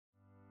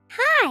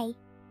Hi!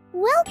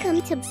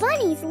 Welcome to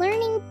Bunny's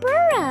Learning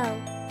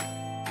Burrow!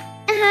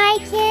 Hi,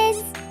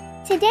 kids!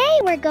 Today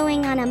we're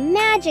going on a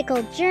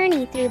magical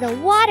journey through the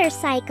water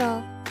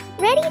cycle.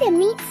 Ready to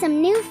meet some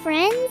new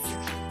friends?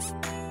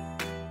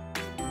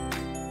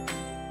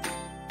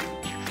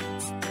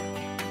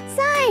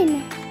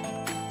 Sun!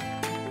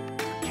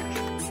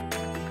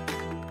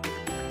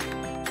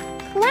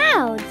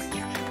 Clouds!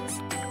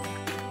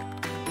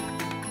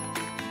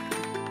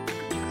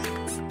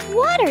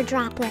 Water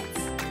droplets!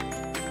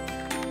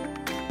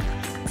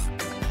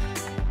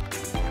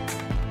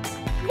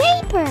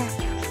 Vapor!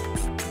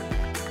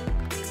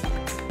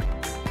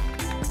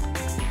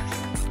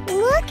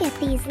 Look at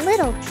these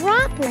little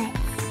droplets.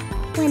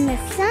 When the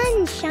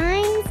sun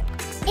shines,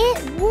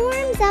 it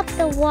warms up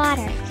the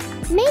water,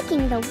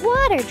 making the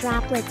water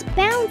droplets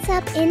bounce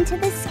up into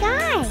the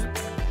sky.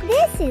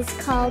 This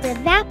is called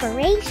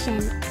evaporation.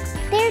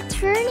 They're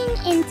turning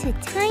into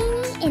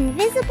tiny,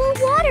 invisible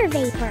water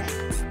vapor.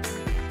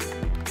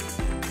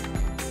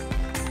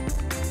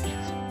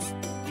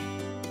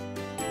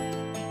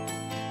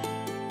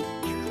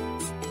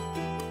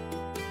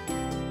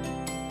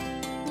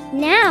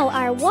 Now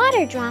our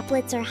water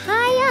droplets are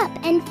high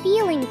up and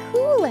feeling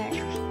cooler.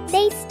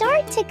 They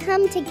start to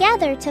come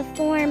together to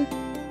form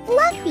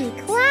fluffy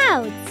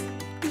clouds.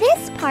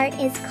 This part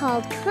is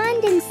called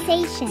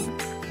condensation.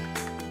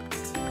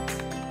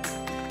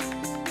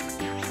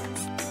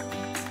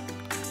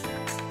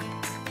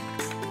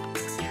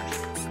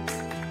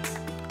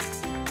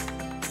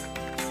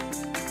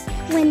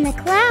 When the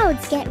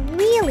clouds get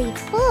really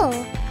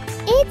full,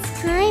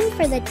 it's time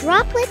for the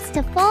droplets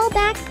to fall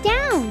back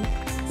down.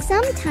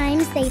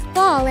 Sometimes they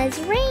fall as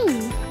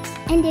rain,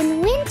 and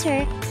in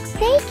winter,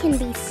 they can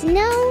be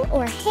snow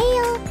or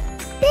hail.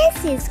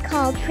 This is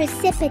called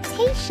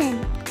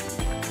precipitation.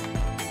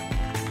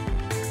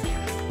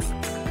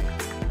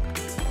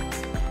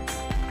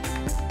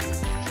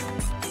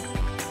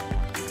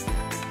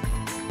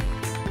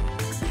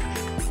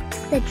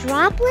 The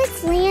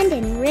droplets land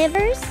in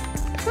rivers,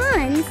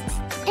 ponds,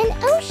 and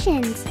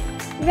oceans,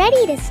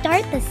 ready to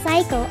start the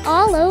cycle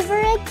all over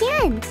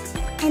again.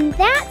 And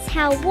that's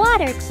how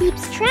water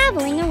keeps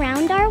traveling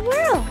around our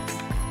world.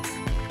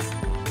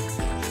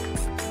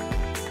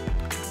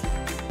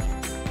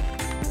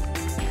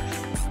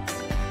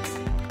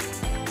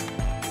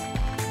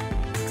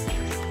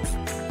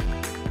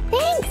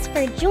 Thanks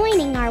for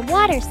joining our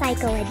water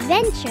cycle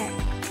adventure.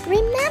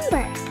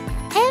 Remember,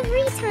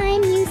 every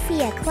time you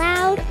see a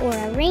cloud or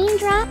a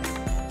raindrop,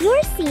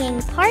 you're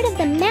seeing part of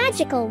the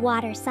magical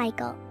water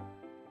cycle.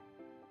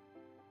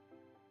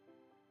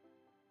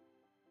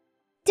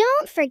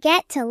 Don't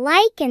forget to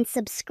like and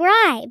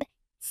subscribe.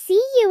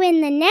 See you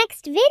in the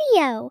next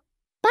video.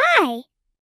 Bye!